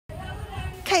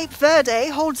Cape Verde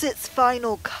holds its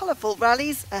final colourful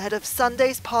rallies ahead of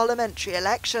Sunday's parliamentary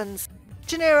elections.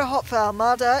 Janeiro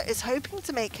Almada is hoping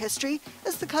to make history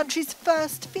as the country's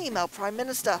first female prime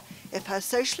minister if her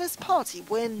Socialist Party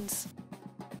wins.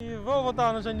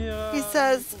 He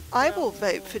says, "I will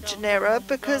vote for Janeiro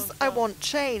because I want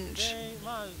change.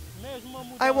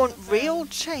 I want real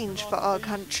change for our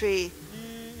country.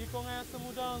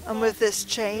 And with this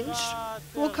change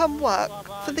will come work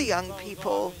for the young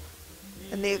people,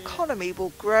 and the economy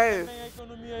will grow."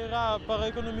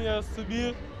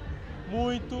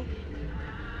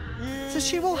 So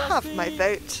she will have my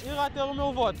vote.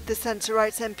 The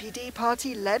centre-right MPD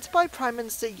party, led by Prime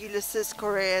Minister Ulysses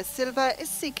Correa Silva, is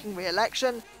seeking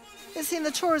re-election. It's seen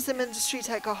the tourism industry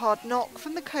take a hard knock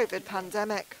from the COVID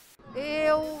pandemic.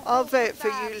 I'll vote for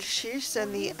Ulysses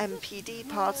and the MPD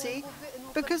party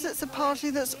because it's a party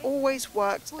that's always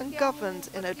worked and governed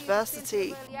in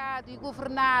adversity.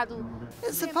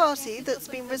 It's a party that's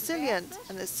been resilient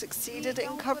and has succeeded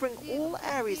in covering all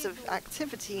areas of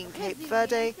activity in Cape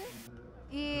Verde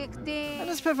and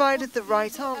has provided the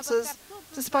right answers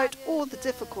despite all the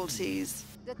difficulties.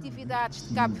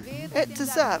 It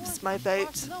deserves my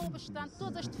vote.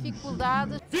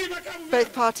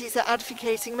 Both parties are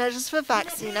advocating measures for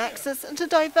vaccine access and to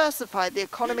diversify the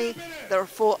economy. There are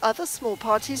 4 other small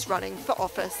parties running for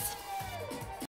office.